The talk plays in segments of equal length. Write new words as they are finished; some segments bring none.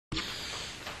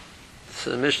So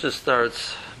the Mishnah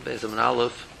starts based on an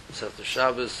Aleph, it's after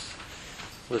Shabbos,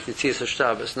 with the Tzis of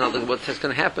Shabbos. Now, what's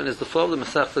going to happen is the flow of the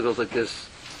Masechta goes like this.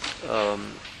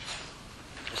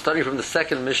 Starting from the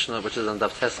second Mishnah, which is on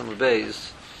Daf Tesam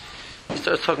Beis, he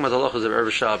starts talking about the halachos of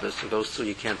Erev Shabbos. It goes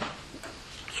through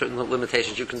certain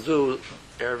limitations you can do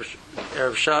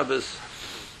Erev Shabbos,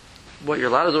 what you're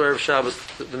allowed to do Erev Shabbos.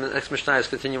 The next Mishnah is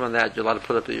continue on that. You're allowed to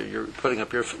put up you're putting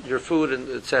up your food and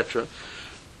etc.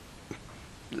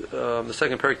 The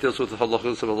second parak deals with the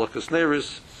halachos of halachos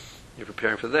neiros. You're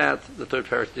preparing for that. The third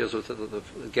parak deals with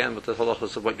again with the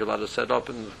halachos of what you're allowed to set up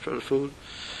for the food.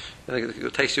 And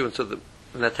it takes you into the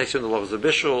halachos of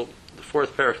bishul. The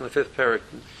fourth parak and the fifth parak.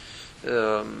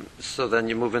 So then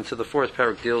you move into the fourth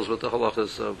parak, deals with the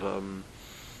halachas of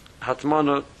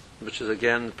hatmana, which is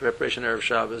again preparation Erev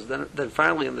Shabbos. Then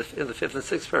finally in the fifth and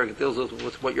sixth parak, it deals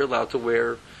with what you're allowed to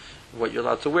wear. What you're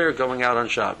allowed to wear going out on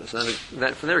Shabbos, and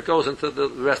then from there it goes into the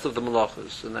rest of the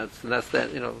malachos, and that's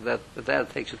that. That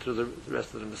takes you through the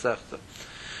rest of the Masechta.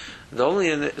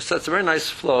 So it's a very nice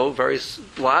flow, very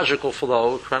logical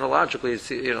flow, chronologically. It's,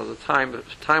 the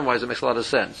time wise, it makes a lot of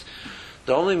sense.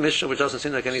 The only Mishnah which doesn't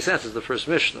seem like any sense is the first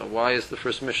Mishnah. Why is the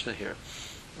first Mishnah here?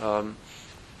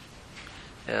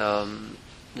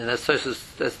 And that's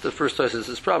the first Tosfos.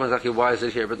 This problem exactly why is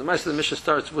it here? But the Mishnah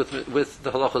starts with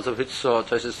the halachos of Hitzah.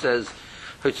 Tosfos says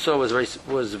Hitzah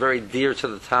was very dear to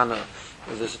the Tana.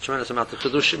 There's a tremendous amount of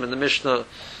chedushim in the Mishnah.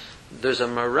 There's a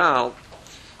moral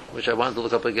which I wanted to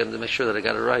look up again to make sure that I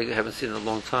got it right. I haven't seen it in a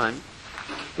long time,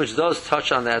 which does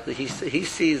touch on that. He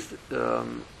sees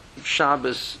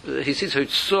Shabbos. He sees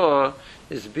Hitzah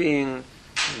as being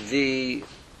the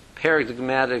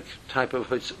paradigmatic type of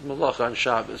malacha on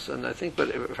Shabbos, and I think, but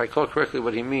if I call correctly,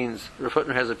 what he means, Rav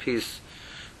Hutner has a piece.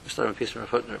 We start with a piece from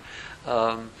Rav Hutner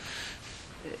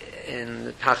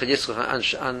in Pachad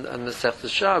Yitzchak on Masechtas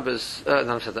Shabbos,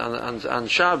 on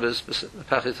Shabbos,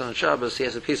 Pachad on Shabbos. He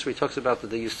has a piece where he talks about the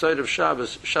Yesod of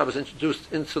Shabbos. Shabbos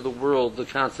introduced into the world the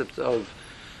concept of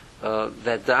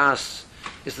that das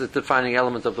is the defining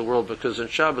element of the world, because in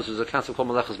Shabbos there's a concept called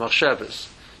Malachas Machshavos.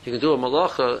 You can do a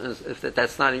malacha, if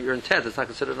that's not your intent, it's not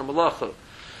considered a malacha.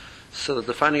 So the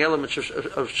defining element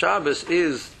of Shabbos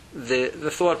is the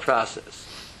thought process.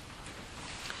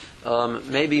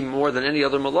 Maybe more than any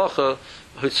other malacha,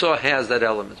 Hitzah has that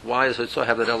element. Why does Hitzah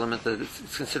have that element? That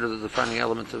it's considered the defining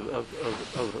element of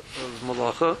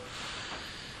malacha.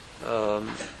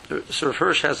 So Rav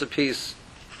Hirsch has a piece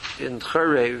in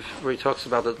Charev where he talks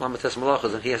about the Lamates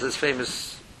Malachas, and he has this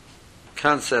famous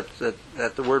concept that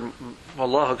the word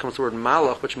malacha comes from the word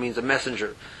malach, which means a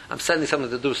messenger. I'm sending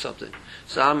something to do something.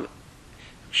 So I'm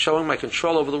showing my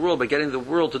control over the world by getting the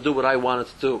world to do what I want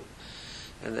it to do.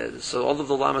 And so all of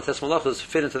the lamates malachas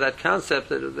fit into that concept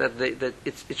that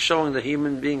it's showing the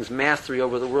human being's mastery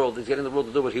over the world. He's getting the world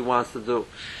to do what he wants to do.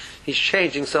 He's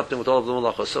changing something with all of the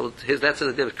malachas. So that's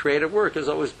the creative work is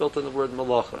always built in the word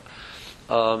malacha.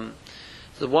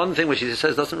 The one thing which he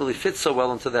says doesn't really fit so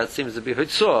well into that seems to be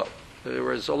hitzah.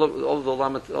 Whereas all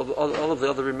of the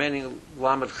other remaining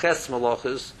lamed ches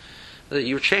malachas,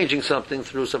 you're changing something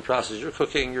through some process. You're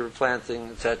cooking, you're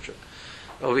planting, etc.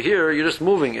 Over here, you're just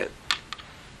moving it.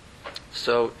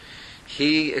 So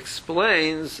he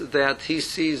explains that he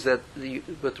sees that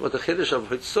what the chiddush of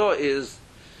hitzah is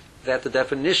that the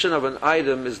definition of an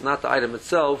item is not the item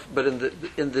itself, but in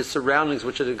the surroundings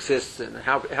which it exists in,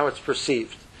 how it's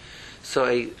perceived. So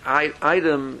an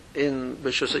item in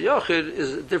Rosh Hashanah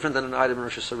is different than an item in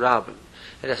Rosh Hashanah.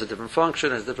 It has a different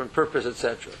function, has a different purpose,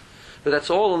 etc. But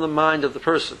that's all in the mind of the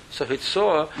person. So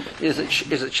Hitzah is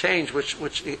a change which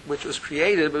was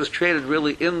created, but was created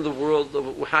really in the world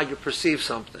of how you perceive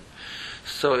something.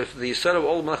 So if the Yisod of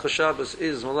all Malachas Shabbos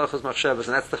is Malachas Machshavos,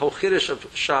 and that's the whole chiddush of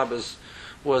Shabbos,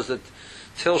 was that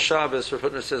till Shabbos, Rav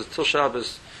Hutner says, till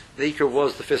Shabbos, the Iker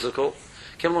was the physical.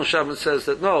 Kimlon Shabbos says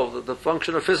that no, the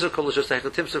function of physical is just a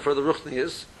hechatimsa for the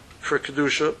ruchnias, for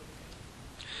kedusha.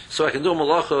 So I can do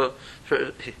malacha.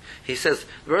 He says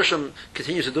Rosham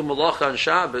continues to do malacha on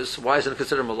Shabbos. Why is it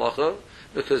considered malacha?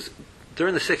 Because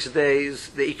during the 6 days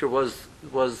the Iker was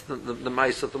the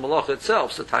mice of the malacha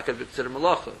itself. So Taka considered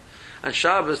malacha. On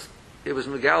Shabbos it was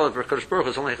Megala for Kodesh Baruch Hu,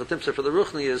 it's only hechatimsa for the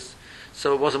ruchnias.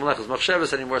 So it wasn't Malachas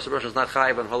Machshavos anymore, so Rosh is not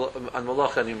chayiv on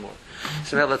Malacha anymore.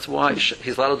 So now that's why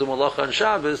he's allowed to do Malacha on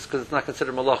Shabbos, because it's not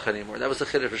considered Malacha anymore. That was the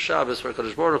chiddush for Shabbos for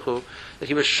Kodesh Baruch Hu, that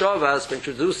he was Shavas by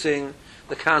introducing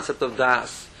the concept of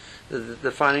Das, the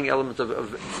defining element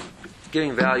of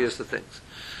giving values to things.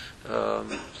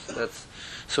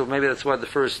 So maybe that's why the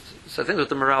first. So I think what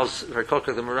the morale's, if I recall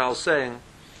correctly, the morale's saying,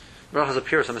 morale has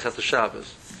appeared on Masechtas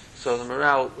Shabbos. So the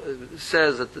morale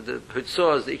says that the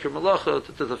Hitzah is the Iker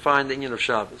Malacha to define the union of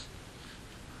Shabbos.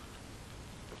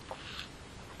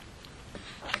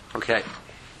 Okay.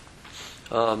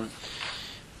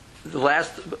 The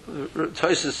last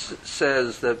Tosis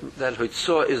says that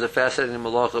Hoitzah is a fascinating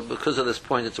malacha because of this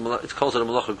point. It's called a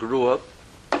malacha grua.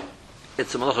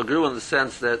 It's a malacha grua in the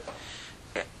sense that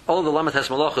all of the Lamates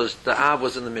malachas, the Av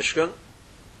was in the Mishkan,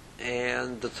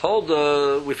 and the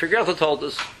Tolda, we figure out the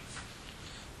Toldas.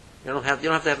 You don't have to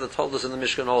have the Toldas in the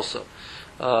Mishkan also.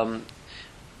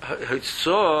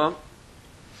 Hoitzah,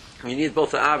 you need both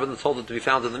the Av and the Tolda to be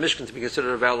found in the Mishkan to be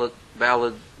considered a valid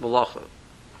malacha.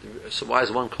 So why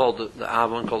is one called the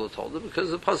Av, one called the Tolda?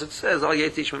 Because the pasuk says Al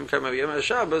Yetish Mem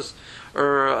Shabbos,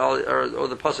 or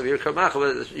the pasuk Yirkam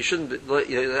Macha. You shouldn't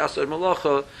ask the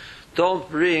malacha. Don't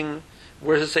bring.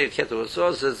 Where does it say it can't do it? So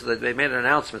it says that they made an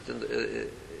announcement in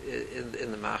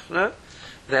the Machna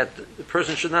that the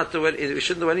person should not do it. We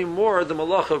shouldn't do any more the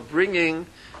malacha of bringing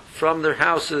from their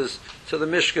houses to the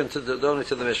Mishkan to donate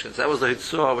to the Mishkan. So that was the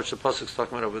Hitzah, which the pasuk is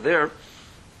talking about over there.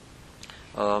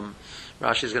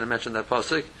 Rashi is going to mention that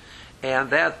pasuk, and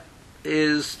that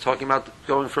is talking about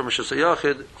going from Rosh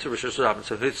Hashanah to Rosh Hashanah.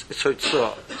 So it's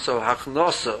Hitzah. So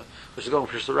Hachnosa, which is going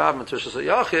from Rosh Hashanah to Rosh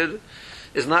Hashanah,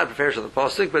 is not prepared for the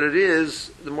pasuk, but it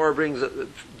is. The more brings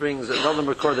another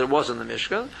makor that was in the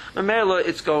Mishkan. Mamela,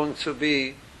 it's going to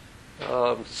be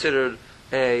considered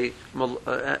a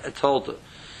tolda,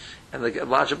 and the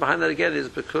logic behind that again is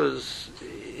because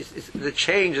the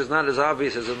change is not as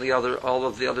obvious as in all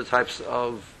of the other types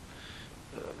of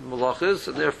malachas,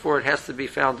 and therefore it has to be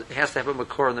found. It has to have a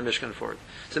makor in the Mishkan for it.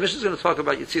 So the Mishnah is going to talk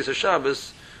about Yitzis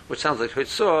Shabbos, which sounds like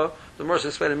Hitzah. The more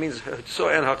explain it means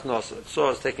Hitzah and Haknosa.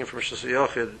 Hitzah is taken from Rosh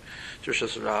Hashanah to Rosh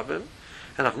Hashanah,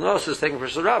 and Haknosa is taken from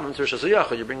Rosh Hashanah to Rosh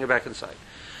Hashanah. You bring it back inside.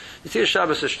 Yitzis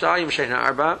Shabbos is Shtayim Shein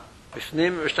Arba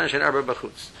Bifnim Shtayim Shein Arba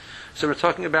Bachutz. So we're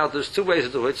talking about there's two ways to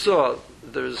do Hitzah.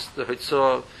 There's the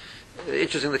Hitzah.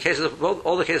 Interesting, the cases of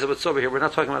all the cases of Hitzah over here. We're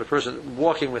not talking about a person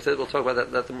walking with it. We'll talk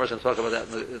about that. The more going to talk about that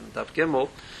in Daf Gimel.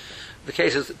 The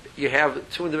cases you have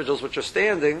two individuals which are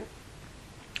standing,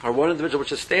 or one individual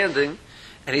which is standing,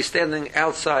 and he's standing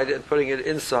outside and putting it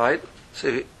inside.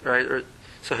 So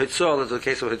so Hitzah is the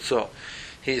case of Hitzah.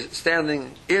 He's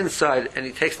standing inside and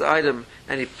he takes the item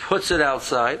and he puts it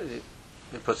outside and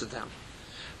he puts it down.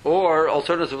 Or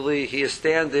alternatively, he is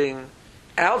standing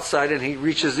outside and he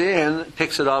reaches in,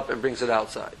 picks it up, and brings it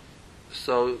outside.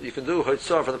 So you can do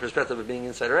Hitzah from the perspective of being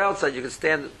inside or outside. You can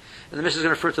stand, and the Mishnah is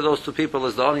going to refer to those two people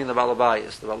as the Ani and the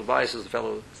Balabayas. The Balabayas is the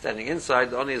fellow standing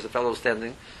inside, the Ani is the fellow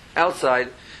standing outside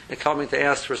and coming to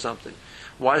ask for something.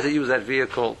 Why does he use that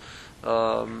vehicle?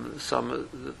 Tosiyana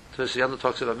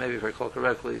talks about, maybe if I recall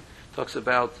correctly, talks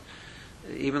about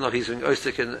even though he's doing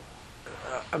Oistik in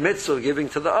a mitzvah giving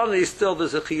to the Ani, still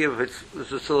there's a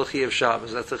chiyuv of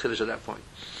Shabbos. That's the chiddush at that point.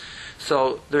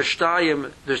 So there's two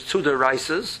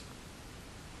deraisas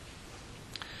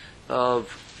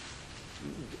of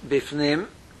bifnim.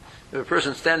 If a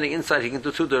person standing inside, he can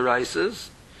do two deraisas,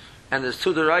 and there's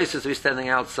two deraisas to be standing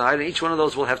outside, and each one of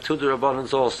those will have two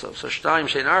derabbanans also. So shtayim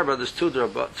shein arba, there's two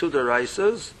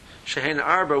deraisas, shein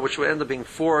arba, which will end up being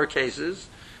four cases,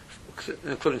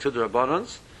 including two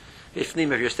derabbanans.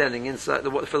 Ifnim, if you're standing inside,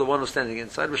 for the one who's standing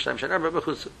inside,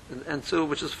 and two,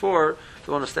 which is four, for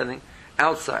the one who's standing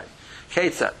outside.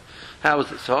 Ketzat. How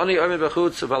is it? So only Omer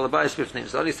Bechutz, Balabais Bifnim.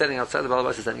 So only standing outside, the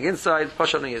Balabais is standing inside.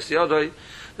 Pashani Yesiyodoi.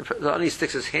 The only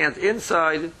sticks his hand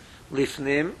inside,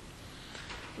 Lifnim.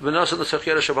 V'nosan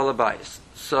l'sochiyara shabalabais.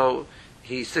 So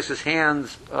he sticks his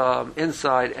hands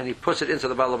inside and he puts it into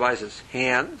the Balabais'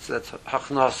 hand. So that's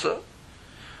Hachnasa.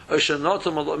 Or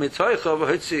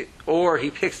he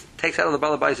takes out of the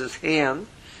Balabais' hand and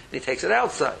he takes it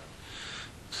outside.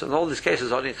 So in all these cases,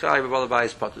 so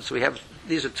we have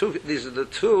these are the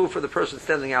two for the person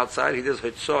standing outside. He does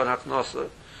Hitzah and Haknosa.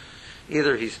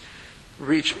 Either he's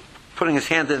putting his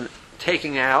hand in,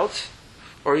 taking out,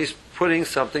 or he's putting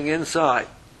something inside.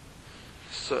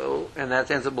 So, and that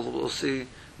ends up, we'll see,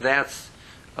 that's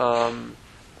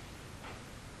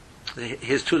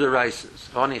his two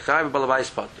deraisas. Oni chayv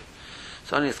balabais potter.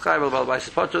 So oni chayv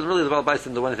balabais potter, and really the balabais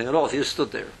didn't do anything at all. He just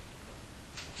stood there.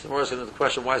 So more so the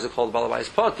question, why is it called balabais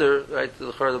potter? Right?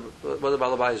 What do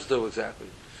balabais do exactly?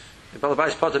 If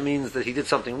balabais potter means that he did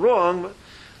something wrong.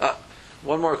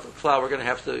 One more cloud we're going to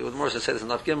have to. The Morris said this in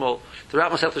Daf Gimel.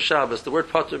 Throughout Masechet Shabbos, the word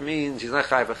potter means he's not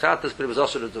chayv achatas, but it was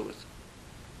also to do it.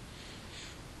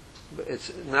 But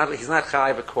it's not. He's not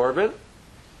chayv a korban.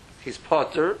 He's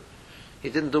potter. He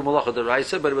didn't do malacha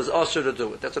deraisa, but it was also to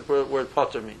do it. That's what the word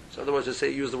potter means. Otherwise, they say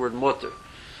use the word mutter.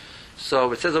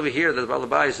 So it says over here that the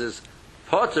balabais is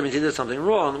potter means he did something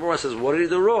wrong. The Morris says, what did he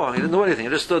do wrong? He didn't do anything.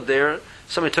 He just stood there.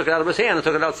 Somebody took it out of his hand and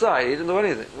took it outside. He didn't do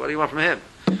anything. What do you want from him?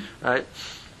 Right?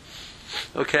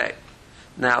 Okay.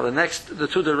 Now the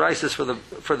two deraises for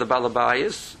the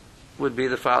balabayas would be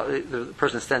the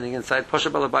person standing inside.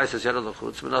 Posha balabayas is yada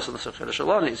l'chutz, v'nosan l'sachar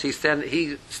shalonis. He's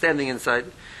standing inside,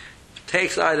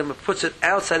 takes the item and puts it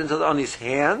outside into the oni's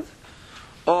hand,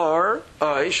 or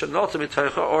he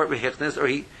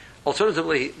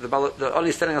alternatively the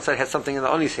oni standing outside has something in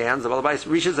the oni's hands. The balabayas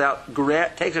reaches out,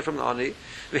 takes it from the oni,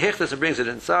 v'hichnes, and brings it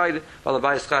inside.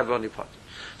 Balabayas chayv oni pot.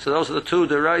 So those are the two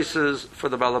deraises for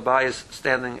the balabayas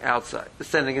standing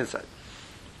inside.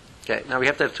 Okay, now we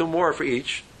have to have two more for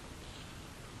each.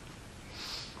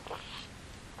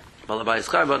 Balabayas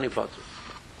chayv oni pot.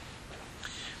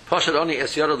 Poshet oni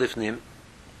es yada lifnim.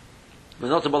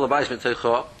 Not the balabayas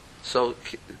mitaycha. So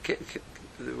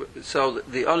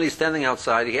the oni standing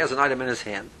outside, he has an item in his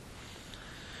hand.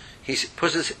 He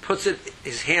puts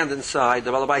his hand inside.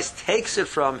 The balabais takes it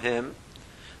from him.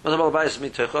 The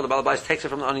balabais takes it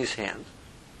from the oni's hand.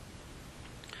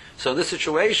 So in this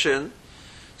situation,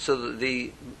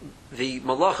 the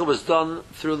malacha was done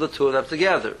through the two of them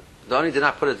together. The oni did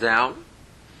not put it down.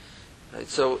 Right?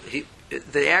 So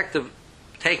the act of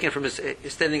taking it from his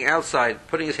standing outside,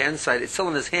 putting his hand inside, it's still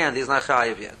in his hand. He's not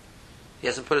chayiv yet. He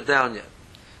hasn't put it down yet.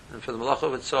 And for the malacha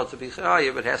of it to be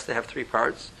chayiv, it has to have three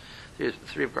parts. The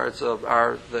three parts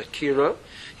are the kira.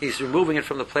 He's removing it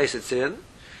from the place it's in.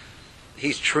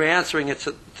 He's transferring it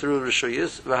through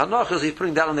rishuyas. V'hanachas, he's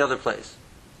putting that on the other place.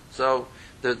 So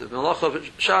the malacha of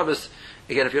Shabbos,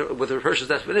 again, if you're with the Hirsch's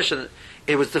definition,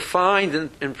 it was defined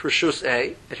in Rishus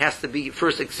A. It has to be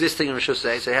first existing in Rishus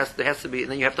A. So there has to be,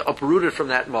 and then you have to uproot it from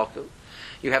that malkum.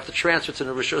 You have to transfer it to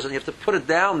the Rishus, and you have to put it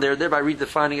down there, thereby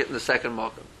redefining it in the second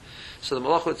malkum. So the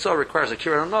malacha itself requires a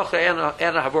kira hanacha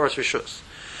and a havoras Rishus.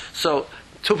 So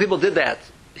two people did that.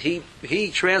 He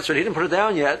transferred. He didn't put it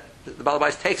down yet. The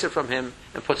balabais takes it from him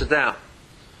and puts it down.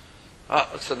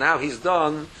 So now he's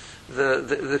done.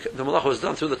 The malacha was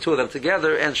done through the two of them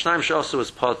together, and Shnaim Shasu is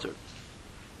potter.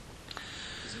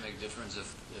 Does it make a difference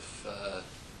if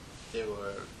they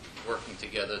were working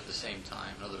together at the same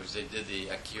time? In other words, they did the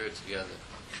akira together,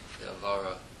 the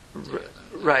avara together.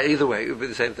 Right. Either way, it would be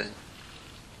the same thing.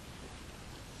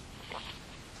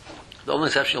 The only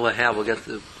exception we'll have,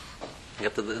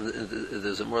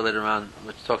 there's a more later on,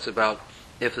 which talks about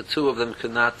if the two of them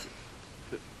could not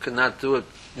do it,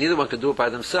 neither one could do it by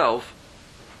themselves.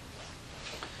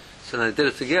 So they did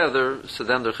it together. So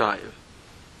then they're chayiv,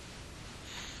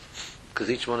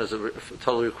 because each one is a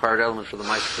totally required element for the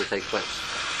ma'aser to take place.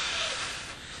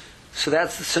 So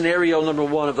that's the scenario number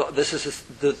one this is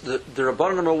the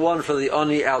rabbanon number one for the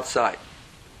oni outside.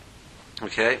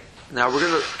 Okay. Now we're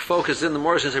going to focus in the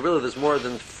more and say really there's more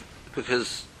than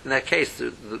because in that case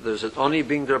there's an oni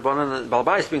being the rabbanon and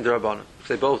balabais being the rabbanon because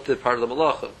they both did part of the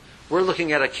malacha. We're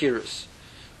looking at akiras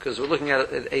because we're looking at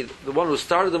the one who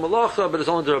started the malacha, but it's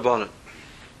only the rabbanon.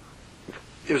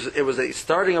 It was a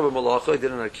starting of a malacha. He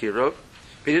did an akira,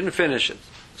 but he didn't finish it.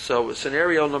 So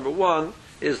scenario number one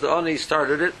is the oni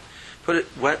started it, put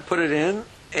it in,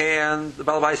 and the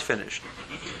balabais finished.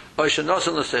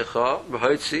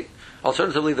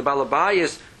 Alternatively, the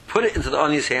balabayas put it into the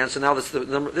oni's hands. So now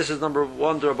this is number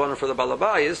one d'rabbanan for the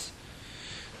balabayas.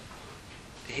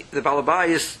 The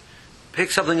balabayas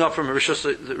picked something up from Rishus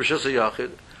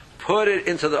Yachid, put it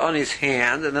into the oni's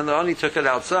hand, and then the oni took it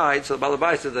outside. So the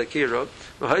balabayas did the akira.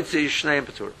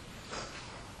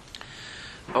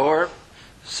 Or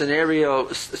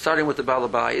scenario starting with the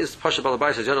balabayas. Pasha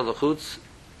balabayas is yada l'chutz.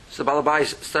 So the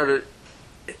balabayas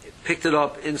picked it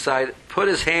up inside, put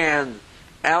his hand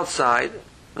outside,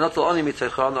 not the oni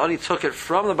mitaycha. The oni took it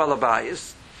from the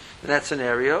balabayas in that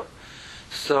scenario.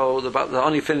 So the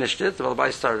oni finished it. The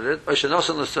balabayas started it. Or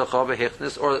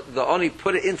the oni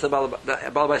put it into the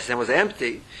balabayas' hand was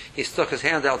empty. He stuck his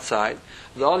hand outside.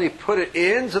 The oni put it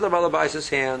into the balabayas'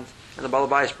 hand, and the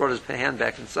balabayas brought his hand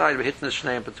back inside.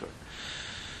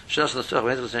 So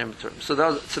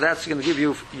that's going to give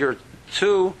you your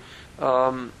two.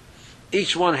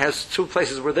 Each one has two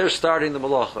places where they're starting the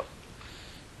malacha.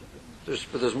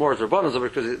 There's more rabbanos over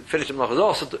because finishing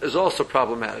malacha is also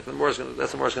problematic.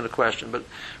 That's the Mor's going to question. But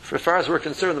as far as we're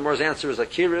concerned, the Mor's answer is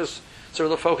akiras. So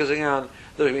we're focusing on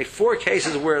there will be four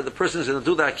cases where the person is going to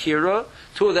do the akira.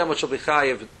 Two of them which will be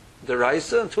chayiv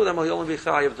deraisa, and two of them will only be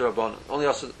chayiv derabbanan.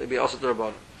 It'll be also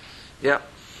derabbanan. Yeah.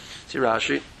 See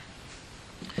Rashi.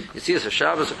 You see, it's a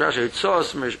Shabbos, a Rashi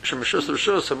Hitzos, Shemeshus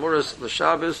Rishus, Hamuras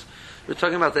L'Shabbos. We're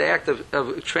talking about the act of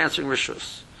transferring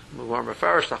Rishus. The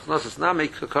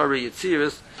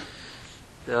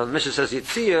Mishnah says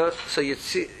Yitzia, so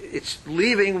it's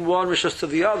leaving one Rishus to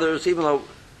the others, even though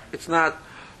it's not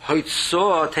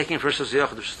Hoitzoah, taking from Rishus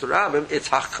Yachid to Rishus Rabim, it's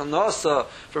Hachanasa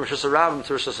from Rishus Rabim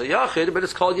to Rishus Yachid, but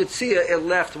it's called Yitzia. It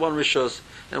left one Rishus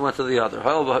and went to the other.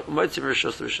 Moitzim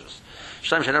Rishus to Rishus.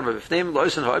 Shtaim Shenar B'Bifnim,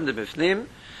 Loisen Ha'im De B'Bifnim,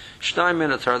 Shtaim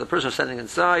Minotar, the person standing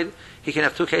inside, he can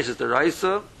have two cases, the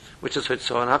Raisa, which is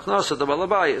Hoitzoah, and Hachanasa, the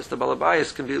Balabayas. The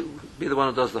Balabayas can be the one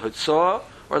who does the Hoitzoah,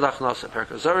 or the Hachanasa.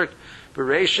 Perkazorik,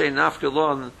 Bereishe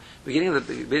Nafgalon, beginning of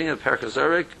the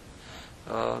Perkazorik,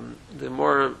 the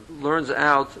more learns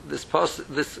out this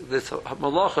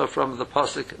malacha from the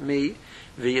pasuk mi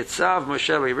v'yitzav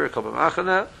Moshe v'yivir kol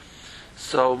b'machana.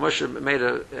 So Moshe made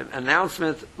an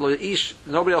announcement.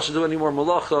 Nobody else should do any more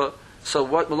malacha. So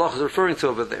what malacha is referring to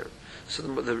over there? So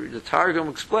the Targum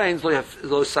explains lo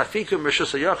safikum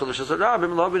rishus hayachal rishus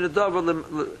harabim lo b'nedav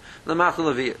l'machal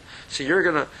leviyah. So you're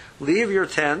going to leave your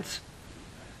tent.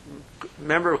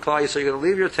 Member of Klal, so you're going to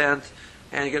leave your tent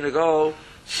and you're going to go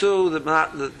to the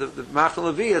Machal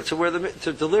Leviyah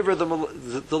to deliver the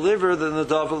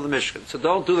Nadav of the Mishkan. So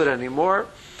don't do that anymore.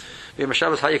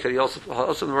 Shabbos Hayikar, he also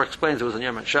the work explains it was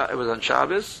on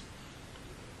Shabbos.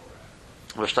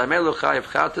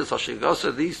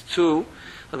 These two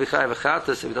will be chayav chatas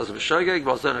if he does it with shogeg,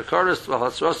 but then a chorus,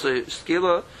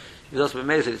 skila. If he does it with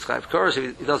mezid, it's chayav chorus.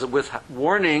 If he does it with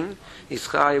warning, he's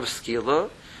chayav skila.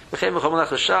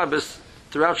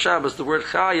 Throughout Shabbos, the word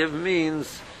chayav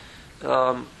means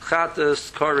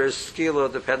chatas, chorus, skila,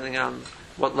 depending on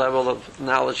what level of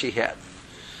knowledge he had.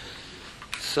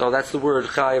 So that's the word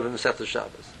chayav in the Sefter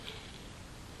Shabbos.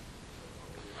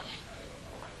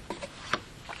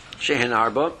 Shehin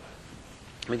Arba,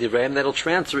 Midivrayim, that'll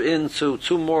transfer into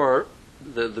two more.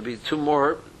 There'll be two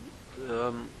more,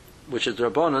 which is the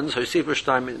Rabbanan. So you see, first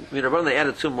time Midrabanan they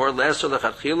added two more. Leser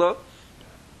lechatchila.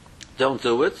 Don't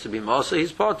do it. To be Masa,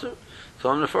 he's potter. So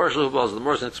I'm the first the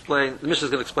Morris can explain. The Mishnah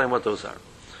is going to explain what those are.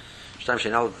 Shtaim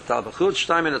shein tal b'chutz,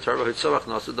 shtaim in the Torah hitzorach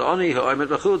nasa. The oni ha'omed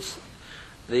b'chutz,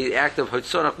 the act of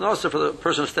hitzorach nasa for the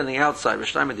person standing outside.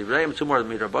 Shtaim in divrayim, two more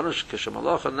midrabanan. Kishem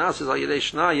malacha nasis al yedei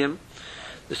shnayim.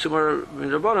 There's two more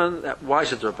midrabanan. Why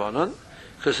is it rabbanan?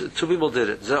 Because two people did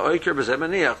it. Ze oiker b'zeh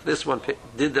maniach. This one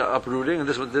did the uprooting, and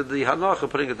this one did the hanacha,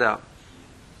 putting it down.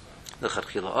 The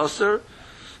chatchila aser.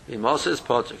 The Masa is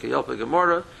Patrick. Yalpa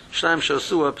Gemara, Shnaim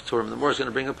Shosua Pturim. The Gemara is going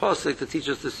to bring a pasuk to teach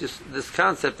us this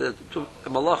concept that a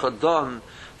malacha done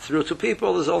through two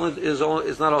people is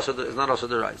not also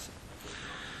the rise.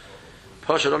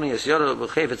 Pashat only is Yada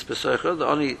B'Chayvetz B'Soicha. The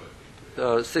only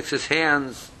sticks his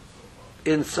hands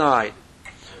inside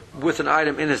with an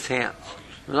item in his hands.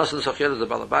 He puts it in the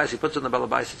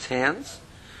Balabais' hands.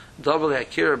 Double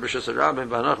Akira B'Shus Rabin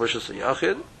B'Hanach B'Shus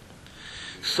Yachid.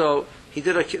 So he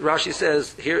did Rashi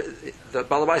says here the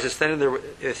Balabais is standing there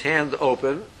with his hand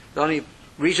open. Then he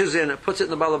reaches in and puts it in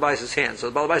the Balabais' hand. So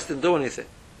the Balabais didn't do anything.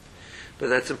 But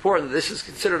that's important. This is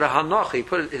considered a hanach. He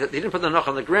didn't put the hanach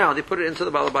on the ground. He put it into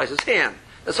the Balabais' hand.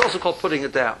 That's also called putting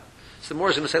it down. So the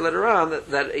Morris is going to say later on that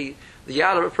the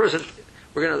yad of a person,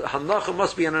 hanacha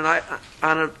must be on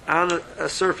a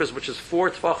surface which is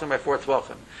 4 tvachim by 4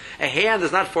 tvachim. A hand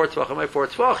is not 4 tvachim by 4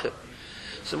 tvachim.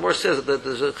 So more says that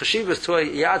there's a chashivas to a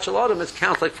yad shel adam, it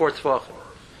counts like 4 tvachim.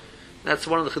 That's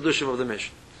one of the chedushim of the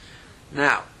Mishnah.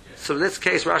 Now, so in this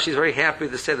case, Rashi is very happy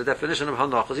to say the definition of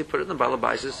hanach is he put it in the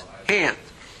Balabais' hand.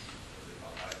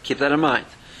 Keep that in mind.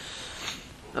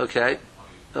 Okay.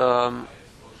 So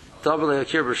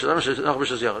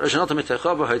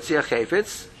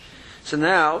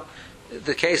now,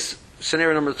 the case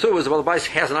scenario number 2 is the Balabais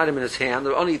has an item in his hand.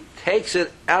 The only takes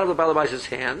it out of the Balabais'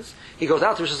 hands. He goes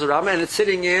out to Rishus Harabim and it's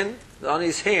sitting on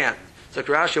his hand. So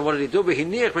Rashi, what did he do? But he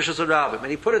niach Rishus Harabim and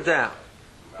he put it down.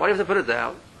 Why do you have to put it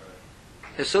down?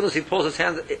 As soon as he pulls his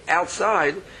hand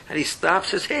outside and he stops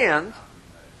his hand,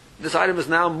 this item is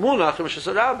now munach in Rishus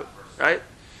Harabim, right?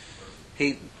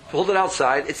 He pulled it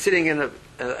outside. It's sitting in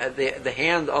the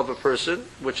hand of a person,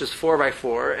 which is 4 by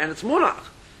 4, and it's munach.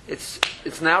 It's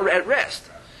now at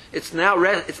rest. It's now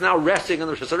resting in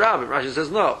the Rishus Harabim. Rashi says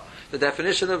no. The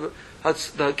definition of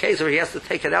the case where he has to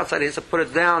take it outside, he has to put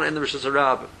it down in the Rishus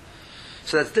Harabim.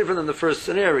 So that's different than the first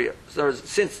scenario. So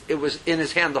since it was in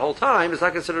his hand the whole time, it's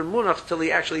not considered munach till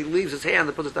he actually leaves his hand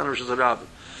and puts it down in Rishus Harabim.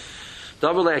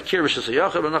 Double akir Rishus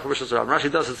Hayachid, another Rishus Harabim. Rashi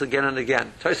does this again and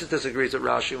again. Tosfos disagrees with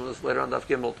Rashi. Later on Daf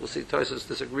Gimel, we'll see Tosfos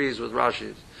disagrees with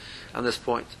Rashi on this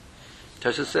point.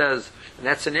 Tosfos says in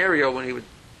that scenario when he would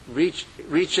reach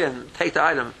in, take the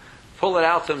item, pull it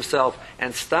out to himself,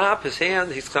 and stop his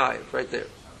hand, he's chayiv right there,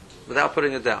 without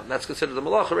putting it down. That's considered the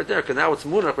malacha right there, because now it's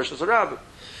munach Rishus Harabim.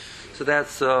 So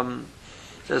that's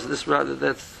says this rather.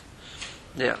 That's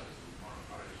yeah.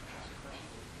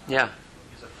 Is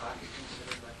a pocket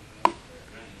considered like?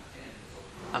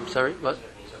 I'm sorry. What?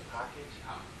 Is a pocket?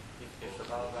 If the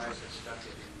Balabais is stuck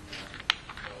it in.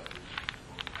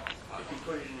 If he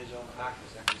put it in his own pocket,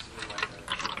 is that considered like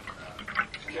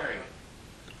carrying it?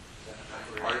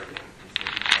 Part of it is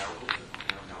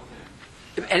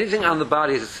If anything on the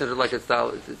body is considered like it's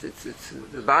dollar, it's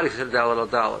the body is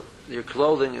considered dollar. Your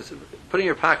clothing is putting in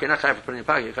your pocket. You're not trying to put it in your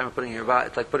pocket. You're trying to put it in your body.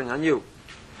 It's like putting on you.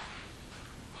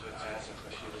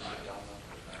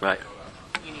 Right.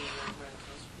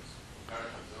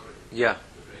 Yeah.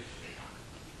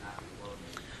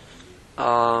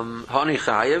 Hani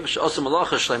chayev she'osim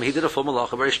malacha shleim. He did a full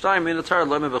malacha. Very shtayim in the Torah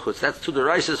lo mebechutz. That's two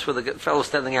derises for the fellow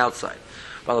standing outside.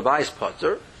 Balabais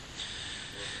potter.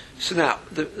 So now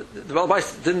the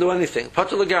Balabais didn't do anything.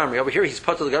 Potter legarmi. Over here he's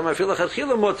potter legarmi. I feel like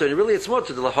chila mutter. And really it's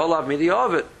mutter. The laholav midi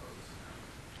of it.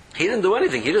 He didn't do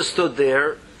anything. He just stood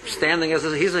there, standing as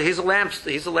he's a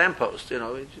lamppost. You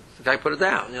know, the guy put it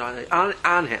down. You know,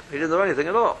 on him. He didn't do anything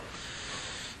at all.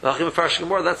 That's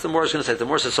the Morris going to say. The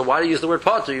Morris says, so why do you use the word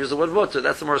potter? Use the word mutter.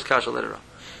 That's the Morris kasha later on.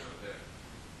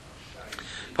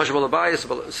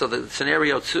 So the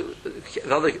scenario two,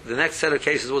 the next set of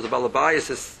cases was the Balabayas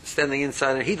is standing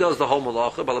inside and he does the whole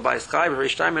malacha. Balabayas chayv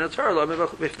v'rishtayim in a Torah.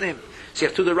 So you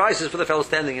have two derises for the fellow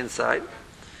standing inside.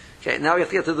 Okay, now we have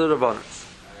to get to the Rabbanans.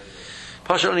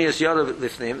 Pasha Oni is Yadav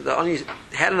Lifnim. The Oni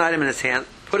had an item in his hand,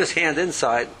 put his hand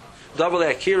inside, double the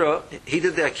Akira, he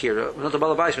did the Akira. Not the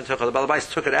Balabais took it. The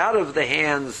Balabais took it out of the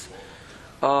hands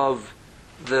of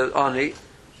the Oni.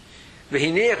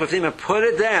 V'hiniach Lifnim and put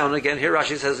it down again. Here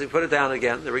Rashi says he put it down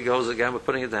again. There he goes again, we're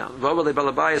putting it down. V'obel the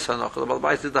Balabais Hanocha. The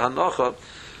Balabais did the Hanocha.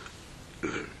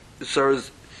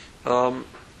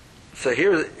 So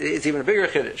here it's even a bigger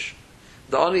Kiddush.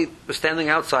 The Oni was standing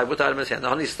outside with the item in his hand. The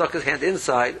Oni stuck his hand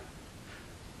inside.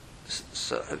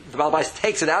 So the Balabais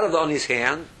takes it out of the Oni's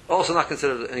hand, also not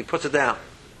considered, and he puts it down.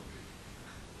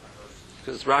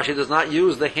 Because Rashi does not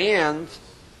use the hand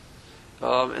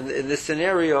in this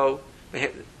scenario.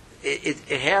 It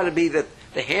had to be that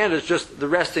the hand is just the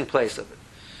resting place of it.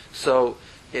 So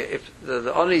if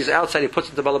the Oni is outside, he puts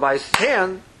it in the Balabais'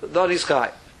 hand, the Oni's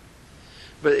chai.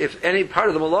 But if any part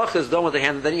of the malacha is done with the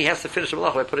hand, then he has to finish the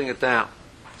malacha by putting it down.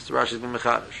 So Rashi's been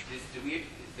mechadish.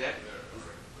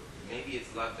 Maybe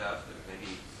it's loved up, but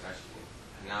maybe it's actually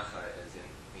hanacha, as in,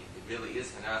 it really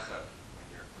is hanacha when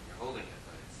you're holding it,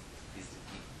 but he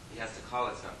has to call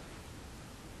it something.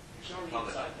 He's already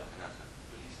inside though. But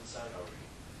he's inside already.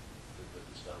 But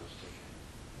the spell was taken.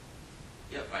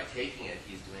 Yeah, by taking it,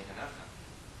 he's doing hanacha.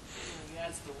 He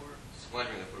adds the word. Just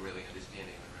wondering if we're really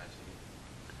understanding what Rashi means.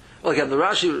 Well, again, the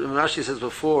Rashi says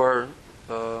before,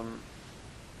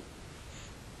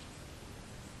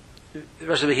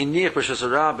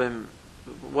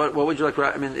 what would you like?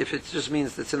 I mean, if it just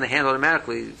means it's in the hand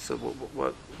automatically, so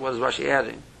what is Rashi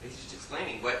adding? He's just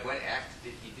explaining what act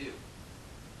did he do.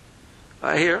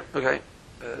 Here, okay,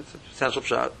 it's a potential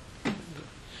shot.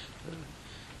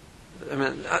 I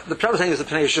mean, the problem thing is the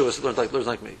Pnei Yeshua learns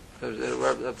like me.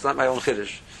 That's not my own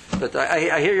chiddush, but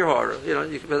I hear your horror. You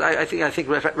know, but I think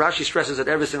Rashi stresses it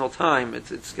every single time.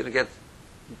 It's going to get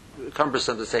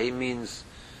cumbersome to say he means.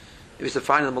 If he's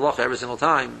defining the malacha every single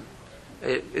time,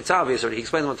 it's obvious already. He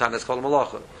explained it one time, that's called a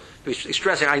malacha. He's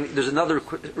stressing, there's another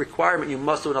requirement, you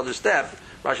must do another step.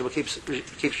 Rashi will keep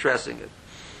stressing it.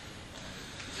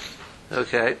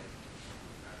 Okay.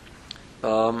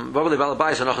 So in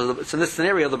this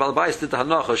scenario, the Balabais did the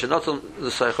hanacha,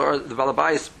 the Seichor, the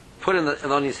Balabais put in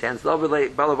the Oni's hands, the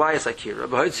Balabais Akira,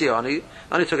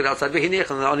 Oni took it outside, and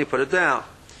the Oni put it down.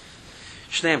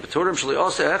 And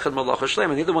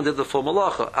neither one did the full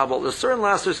malacha. Abel, the certain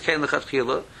lasters came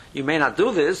lechatchila. You may not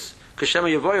do this. Each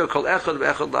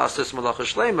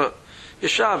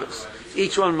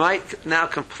one might now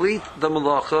complete the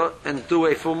malacha and do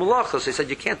a full malacha. So he said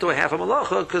you can't do a half a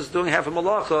malacha because doing half a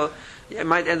malacha it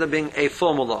might end up being a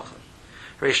full malacha.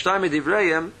 There's two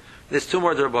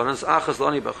more derabbanans. Achas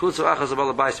lani b'chutz, achas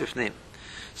balabais b'fnim.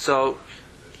 So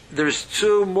there's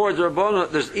two more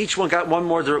derabbanan. There's each one got one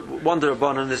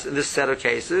derabbanan in this set of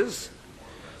cases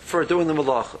for doing the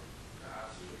malacha.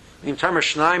 What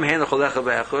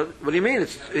do you mean?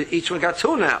 Each one got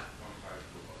two now.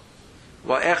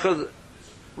 Well,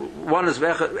 one is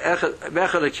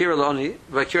v'echad akira loni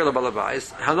v'akira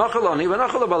labalabais, hanacha loni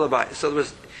v'hanacha labalabais. So there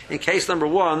was in case number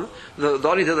one, the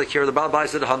oni did the akira, the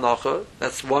balabais did the hanacha.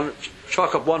 That's one.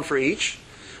 Chalk up one for each.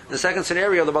 In the second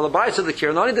scenario, the balabais did the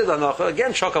akira, the oni did the hanacha.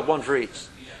 Again, chalk up one for each.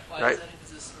 Why right? Does that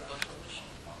exist in the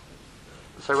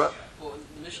Mishnah? Sorry, what? Well,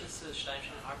 the Mishnah says Shtayim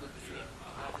Shnei Arba B'Fnim,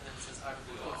 and then it says Arba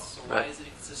B'Chutz. So Right. why is it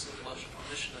consistent with the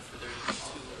Mishnah for there to be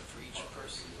two for each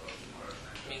person?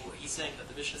 I mean, he's saying that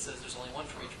the Mishnah says there's only one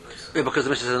for each person. Yeah, because the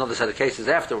Mishnah says another set of cases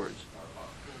afterwards.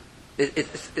 It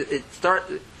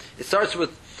starts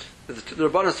with the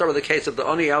Rabbanan start with the case of the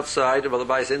Oni outside, the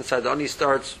Balabais inside. The Oni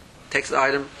starts, takes the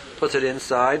item, puts it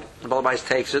inside, the Balabais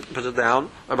takes it, puts it down,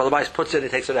 or Balabais puts it and he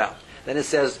takes it out. Then it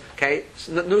says, okay,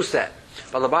 new set.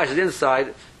 Balabais is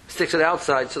inside, sticks it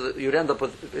outside, so that you'd end up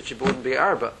with, it wouldn't be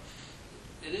Arba.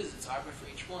 It is. It's Arba for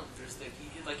each one. There's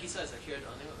like he says, Akir Ani,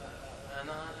 and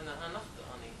Hanaf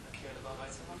Ani, Akir the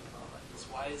Balabais and Hanaf the Balabais.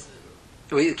 Why is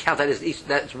it? Well, you count that as each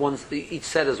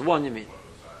set is one, you mean?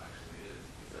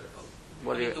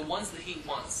 What do you? The ones that he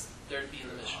wants, there'd be in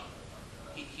the mission.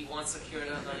 He wants Akira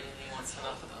Ani and he wants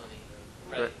Hanaf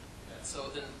Ani. Right.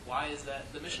 So then, why is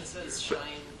that? The mission says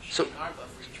Shayin Arba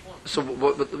for each one. So,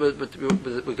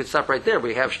 but we could stop right there.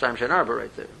 We have Shtaim Shayin Arba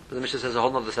right there. But the mission says a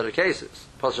whole other set of cases.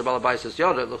 Pasuk Balabais says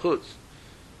Yoda Lechutz.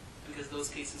 Because those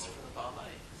cases for the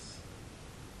Balabais.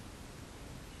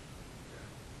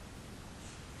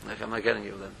 Like, I'm not getting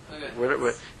you then.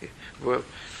 Okay.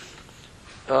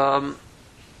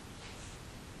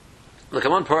 Look,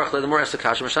 I'm on Parach. The more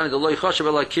Esakash. Mashani the Loy Choshev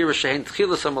Elakira Shehin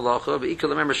Tchilas Hamalacha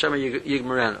Beikul Member Shema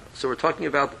Yigmarena. So we're talking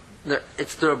about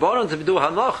it's the Rabbanon to do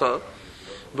Halacha,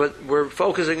 but we're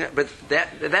focusing. But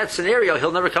that scenario,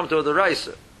 he'll never come to the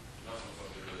Raisa.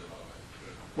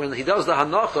 When he does the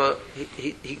Hanacha,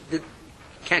 he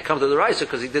can't come to the Raisa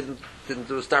because he didn't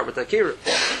start with the Akira.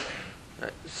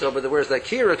 Right. So, but whereas the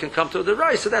Akira can come to the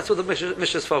Raisa, that's what the Mishnah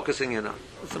is focusing in on.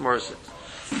 That's the more sense.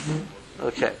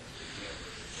 Okay.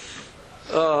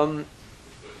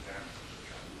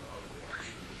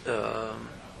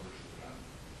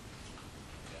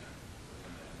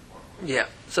 Yeah,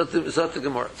 so the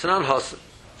Gemara. It's an Hasan.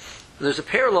 There's a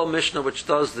parallel Mishnah which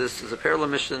does this. There's a parallel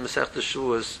Mishnah in Masechta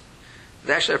Shavuos.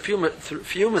 There's actually a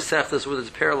few Masechtas where there's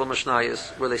parallel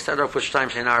Mishnayos where they start off with Shtaim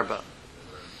Shein Arba.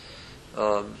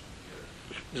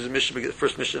 There's a Mishnah, the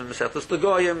first Mishnah in Masechtas the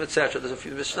Goyim, etc. There's a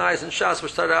few Mishnayos and Shas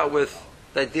which start out with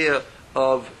the idea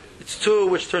of it's two,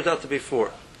 which turns out to be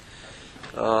four.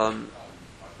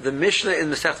 The Mishnah in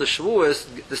Masechta Shavuos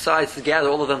decides to gather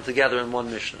all of them together in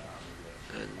one Mishnah.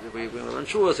 And we learned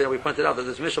Shavuos, we pointed out that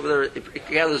this Mishnah over there it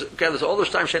gathers all the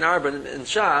Shtaim Shein Arba in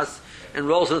Shas and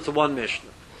rolls it into one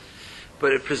Mishnah.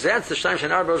 But it presents the Shtaim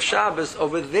Shein Arba of Shabbos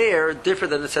over there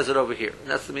different than it says it over here. And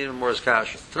that's the meaning of Morris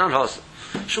Kash. Tanan Hasan.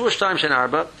 Shavuos Shtaim Shein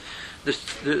Arba.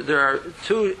 There are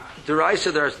two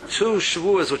deraisa. There are two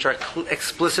Shavuos which are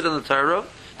explicit in the Torah.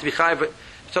 To be chayv,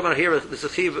 talking about here, there's a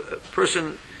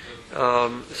person,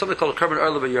 something called a Karban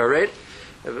Arla B'Yared.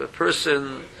 If a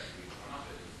person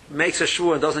makes a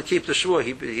shvua and doesn't keep the shvua,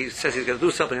 he says he's going to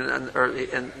do something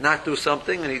and not do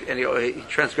something, and he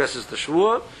transgresses the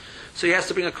shvua. So he has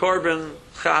to bring a korban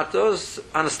chatos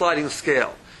on a sliding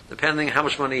scale, depending how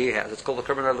much money he has. It's called the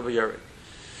Karban Arla B'Yared.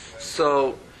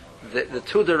 So the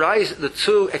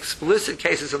two explicit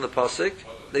cases in the pasuk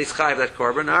that he's chayiv that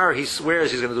korban are he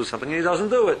swears he's going to do something and he doesn't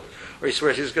do it, or he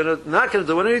swears he's not going to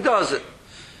do it and he does it.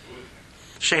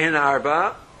 Shein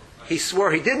Arba, he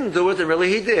swore he didn't do it and really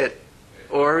he did,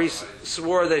 or he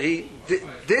swore that he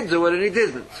did do it and he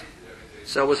didn't.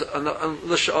 So it was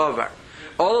l'shavar.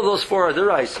 All of those four are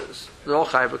deraisas. They're all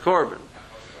chayiv a korban.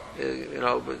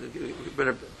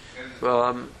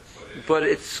 But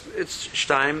it's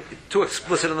shtaim, two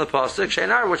explicit in the pasuk. Shein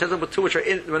Arba, which has two which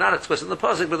were not explicit in the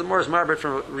pasuk, but the more is marbet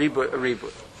from a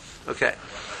reboot. Okay.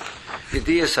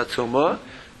 Yediyas Hatuma,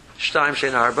 shtaim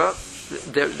Shein Arba.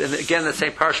 And again, the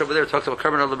same parsha over there talks about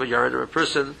Karban Arla B'Yared, or a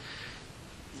person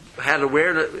had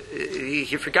awareness.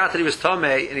 He forgot that he was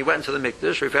tamei, and he went into the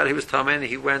mikdash. Or he forgot he was tamei, and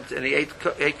he went and he ate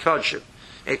kodshim,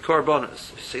 ate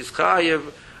korbanos. So he's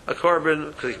chayiv a korban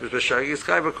because he was b'shagi. He's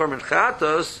chayiv a korban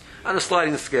chatos on a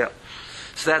sliding scale.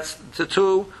 So that's the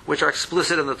two which are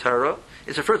explicit in the Torah.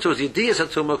 It's referred to as Yediyas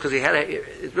Hatuma because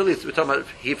we're talking about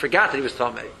he forgot that he was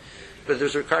tamei. But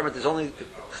there's a requirement. There's only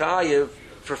chayiv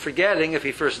for forgetting if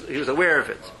he was aware of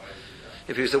it.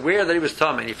 If he was aware that he was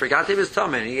tamei, he forgot that he was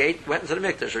tamei, and he went into the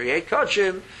mikdash, or he ate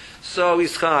kodshim, so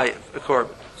he's chayiv a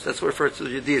korban. So that's what referred to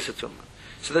as Yediyas Hatuma.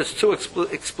 So there's two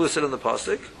explicit in the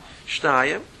pasuk,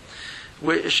 shtayim,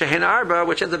 shehin arba,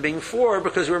 which ends up being four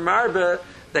because we're marba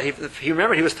that he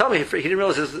remembered he was tamei, he didn't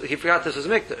realize he forgot this was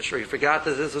mikdash, or he forgot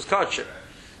that this was kodshim.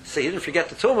 So he didn't forget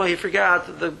the tumah, he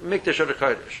forgot the mikdash or the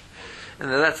kodesh. And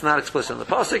that's not explicit in the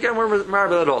pasuk, and we're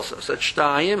marba that also. So it's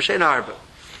shtayim shein arba,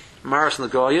 maris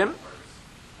negoyim,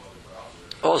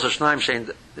 also shnaim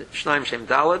shein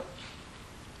daled.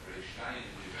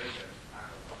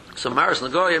 So maris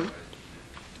negoyim,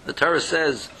 the Torah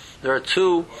says there are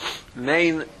two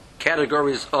main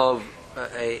categories of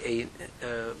a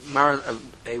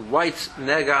white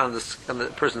nega on the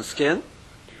person's skin.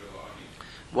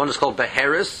 One is called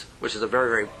Beheris, which is a very,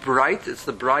 very bright. It's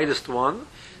the brightest one.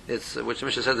 It's which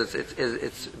Mishnah says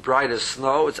it's bright as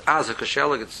snow. It's Azak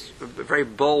Kashelik. It's very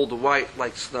bold white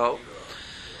like snow.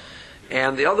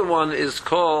 And the other one is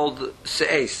called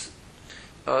Se'es.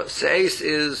 Se'es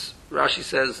is, Rashi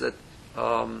says that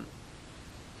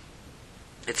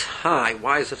it's high.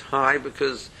 Why is it high?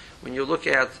 Because when you look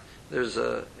at, there's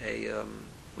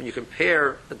when you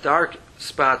compare a dark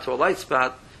spot to a light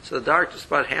spot, so the dark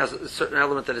spot has a certain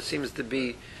element that it seems to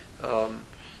be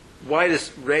white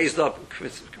is raised up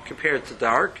compared to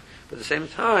dark, but at the same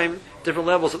time, different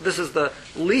levels. This is the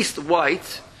least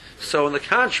white, so in the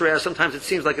contrast, sometimes it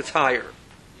seems like it's higher.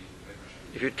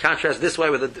 If you contrast this way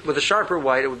with a sharper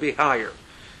white, it would be higher.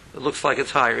 It looks like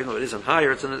it's higher, even though it isn't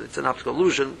higher. It's an optical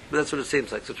illusion, but that's what it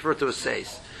seems like. So it's referred to as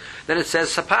seis. Then it says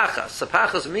sapachas.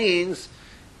 Sapachas means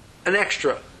an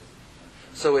extra.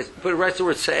 So it right to the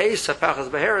word seis, sapachas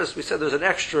beheres. We said there's an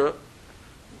extra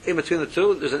in between the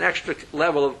two. There's an extra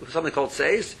level of something called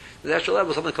seis. There's an extra level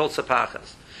of something called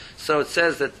sapachas. So it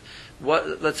says that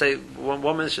let's say one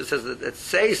Mishnah says that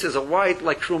seis is a white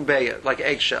like krumbeya, like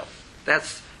eggshell.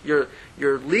 That's your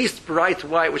least bright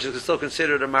white, which is still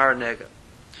considered a maranega.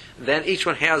 Then each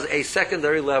one has a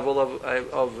secondary level of a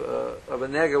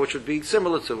nega, which would be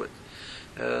similar to it.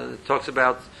 It talks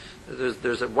about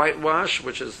there's a whitewash,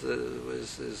 which is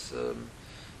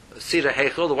sida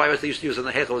hechel. The whitewash they used to use in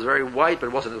the hechel was very white, but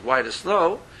it wasn't as white as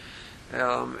snow.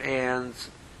 And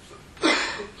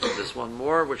there's one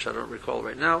more, which I don't recall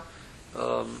right now.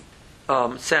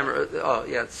 Samer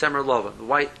lovan, the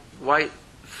white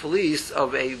fleece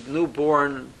of a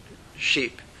newborn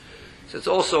sheep. So it's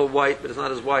also white, but it's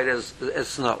not as white as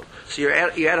snow. So you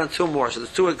add on two more. So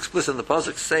there's two explicit in the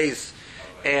pasuk, seis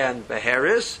and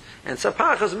beheris, and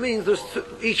sapachas means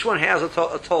each one has a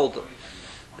tolda.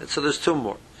 So there's two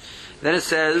more. Then it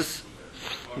says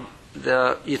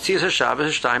the Yitzias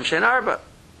Shabbos Shtayim Shein Arba.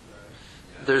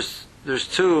 There's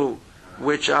two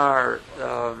which are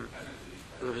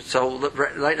so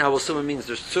right now we'll assume it means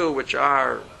there's two which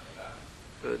are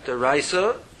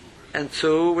deraisa and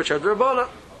two which are drabona.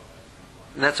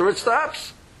 And that's where it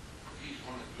stops.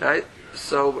 Right?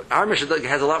 So our Mishnah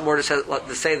has a lot more to say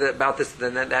about this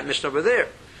than that Mishnah over there.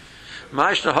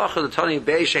 Here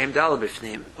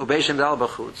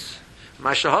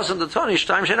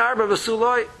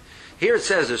it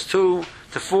says there's 2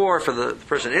 to 4 for the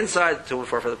person inside, 2 and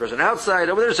 4 for the person outside.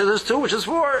 Over there it says there's 2, which is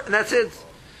 4, and that's it.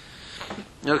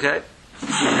 Okay.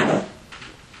 So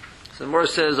the more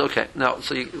says, okay, no.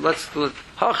 So let's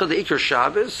Hacha the Iker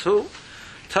Shabbos, who?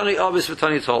 Tani Abbas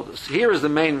v'Tani Toldos. Here is the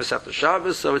main Masechta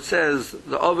Shabbos, so it says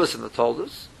the Abbas and the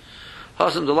Toldos.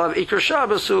 Hasam Delav Iker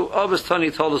Shabbos, who Abbas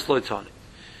Tani Toldos Loy Tani.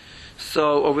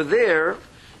 So over there,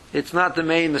 it's not the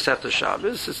main Masechta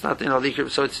Shabbos. It's not the Iker.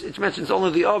 So it mentions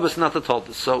only the Abbas, not the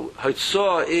Toldos. So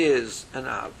Haitzah is an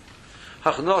Av.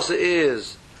 Hachnasa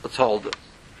is a Tolda.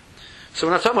 So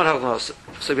we're not talking about Hachnasa.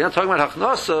 So if you're not talking about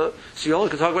Hachnasa, so you only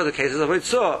can talk about the cases of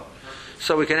Haitzah.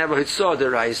 So we can have a Hitzah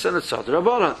deraisa and a Hitzah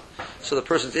derabbanan. So the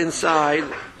person's inside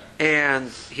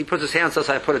and he puts his hands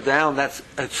outside and put it down. That's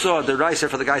a Hitzah deraisa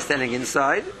for the guy standing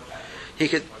inside. He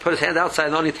could put his hand outside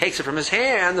and only takes it from his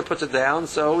hand and puts it down,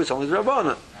 so it's only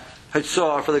derabbanan.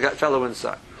 Hitzah for the fellow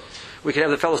inside. We could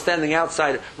have the fellow standing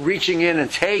outside reaching in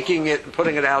and taking it and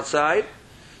putting it outside.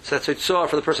 So that's Hitzah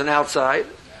for the person outside,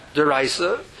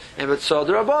 deraisa, and Hitzah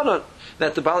derabbanan.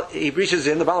 That he reaches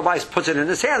in, the Baal Bayis puts it in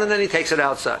his hand and then he takes it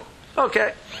outside.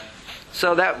 Okay,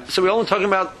 so we're only talking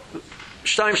about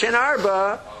Shtayim Shein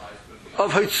Arba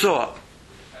of Hitzah,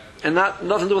 and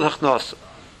nothing to do with Hachnasa.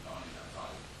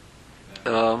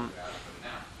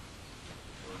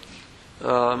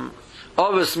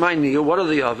 Avis Ma'iniya, what are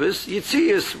the Avis?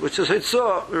 Yitzias, which is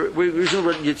Hitzah. We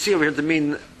usually Yitzia over here to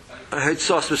mean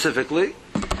Hitzah specifically.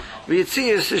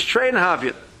 Yitzias is Trein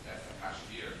Havyan.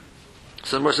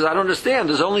 Someone says, I don't understand.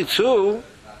 There's only 2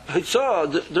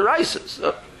 Hitzah deraisas.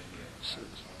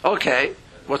 Okay,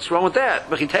 what's wrong with that?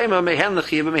 No,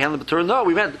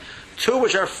 we meant 2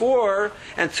 which are 4,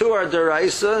 and 2 are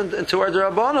deraisa, and 2 are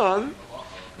derabanan.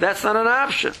 That's not an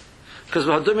option. Because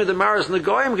v'hadumi the maras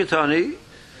negoyim ketani,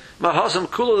 mahasam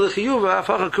kula l'chiyuva,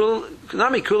 afacha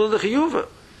nami kula l'chiyuva.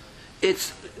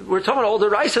 We're talking about all the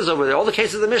deraisas over there. All the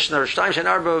cases of the Mishnah, Shtayim Shein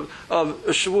Arba of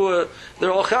Shavua,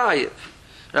 they're all chayiv.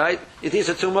 Right?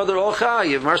 Yitisa Tumah, they're all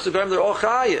chayiv. Maras negoyim, they're all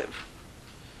chayiv.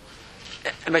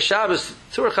 And by Shabbos,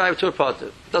 2 are chayiv, 2 are patur.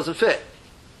 It doesn't fit.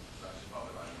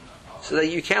 So that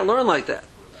you can't learn like that.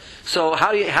 So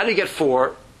how do you get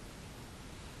 4?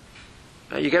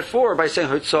 You get 4 by saying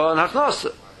Hitzah and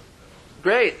Hachnasa.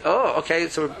 Great. Oh, okay.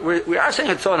 So we are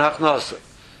saying Hitzah and Hachnasa.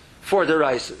 4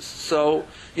 deraises. So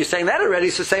you're saying that already,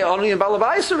 so say only in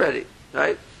Balabayas already,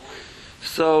 right?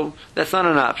 So that's not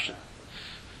an option.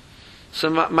 So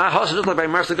my house is like by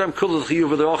Marsa Gam Kul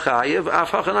Chiyuv the Ochayev,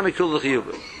 Afachanami Kul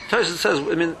Chiyuv. Tyson says,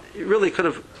 I mean, you really could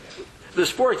have. There's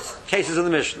 4 cases in the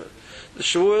Mishnah: the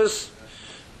Shavuos,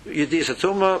 Yedis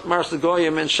Atuma, Marsa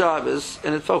Goyim, and Shabbos,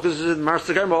 and it focuses in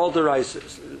Marsa Gam all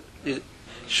deraises.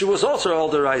 Shavuos also all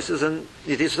deraises, and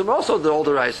Yedis Atuma also the all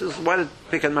deraises. Why did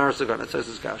pick on Marsa Gam? It says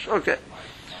it's Gash. Okay,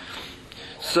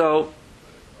 so.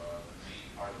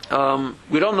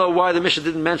 We don't know why the Mishnah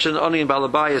didn't mention Ani and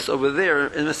Balabayas over there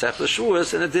in Masech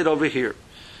Shavuos, and it did over here.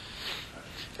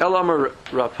 El Amar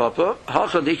Rapapa,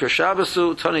 Hacha Dikar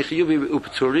Shabbasu, Tani Chiyubi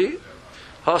Upaturi,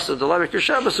 Hasa Delavik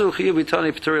Shabbasu, Chiyubi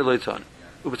Tani Paturi Loitani.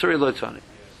 Upaturi Loitani.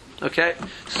 Okay?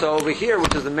 So over here,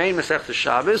 which is the main Masech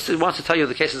Shabbos, it wants to tell you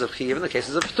the cases of Chiyuv and the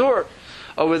cases of Patur.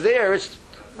 Over there, it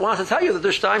wants to tell you that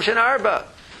there's Shtaim Shen Arba.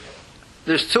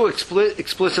 There's 2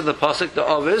 explicit in the Pasuk, the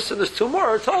Ovis, and there's 2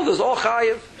 more told us, all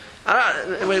Chayiv.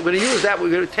 When we use that,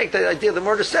 we're going to take the idea the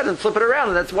Mortar said and flip it around,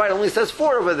 and that's why it only says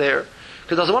 4 over there,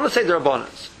 because it doesn't want to say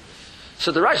Darabanas.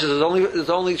 So the Righteous is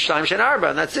only Shtaim Shen Arba,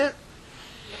 and that's it.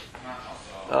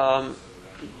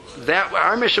 That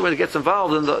our mission when it gets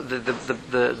involved in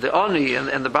the Oni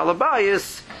and the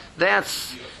Balabayas,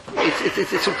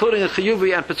 it's including a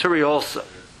Chiyuvi and Paturi also.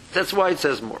 That's why it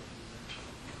says more.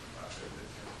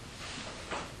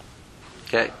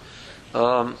 Okay.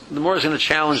 The more is going to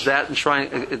challenge that and try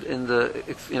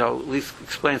at least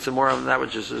explain some more on that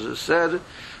which is said.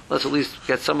 Let's at least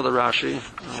get some of the Rashi.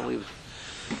 I'll leave.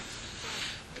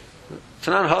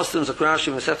 Tanan Hostim Zak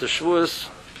Rashi Masechta Shavuos.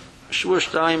 Shavuos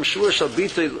time. Shavuos shall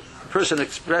bita. A person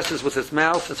expresses with his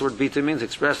mouth. That's what bita means.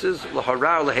 Expresses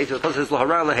lahara lahated. The person says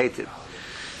lahara lahated.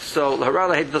 So lahara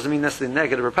lahated doesn't mean necessarily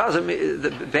negative or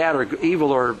positive, bad or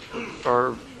evil or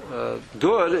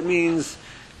good. It means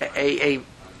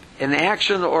an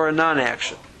action or a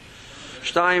non-action.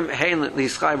 Shtaim hein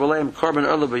lischai b'leim korban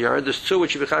olah b'yard. There's 2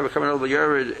 which you b'chai b'korban olah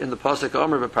b'yard in the pasuk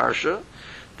Omer b'parsha.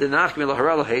 The nafkmi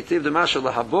lahara lahativ. The masha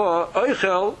lahabo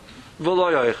oichel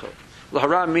v'lo oichel.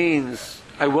 Lahara means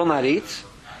I will not eat.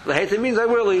 Lahativ means I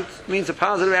will eat. It means a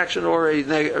positive action or a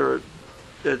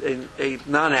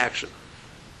non-action.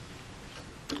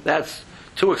 That's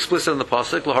too explicit in the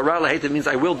pasuk. Lahara lahativ means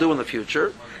I will do in the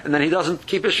future, and then he doesn't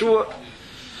keep his shua.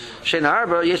 Shein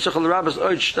Arba Yeshachal Rabbis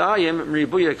Oid Shtayim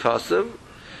Ribuya Kasev.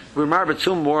 We remember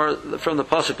 2 more from the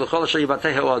pasuk L'chol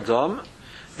Sheyibatehu Adam.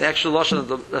 The actual lashon of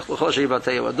the L'chol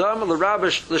Sheyibatehu Adam.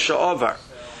 L'Rabbish L'Sha'ovar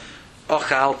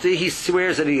Ochalti. He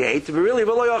swears that he ate, but really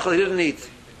V'lo Yochal he didn't eat.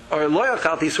 Or Lo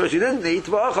Yochalti he swears he didn't eat,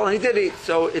 but Ochal and he did eat.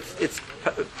 So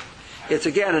it's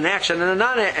again an action and a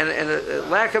a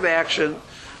lack of action,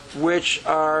 which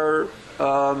are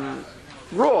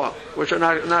raw, which are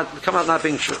not come out not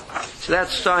being true. So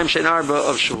that's time Shein Arba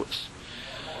of Shavuos.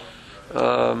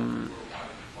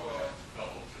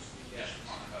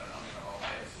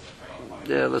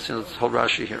 Let's hold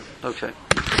Rashi here. Okay.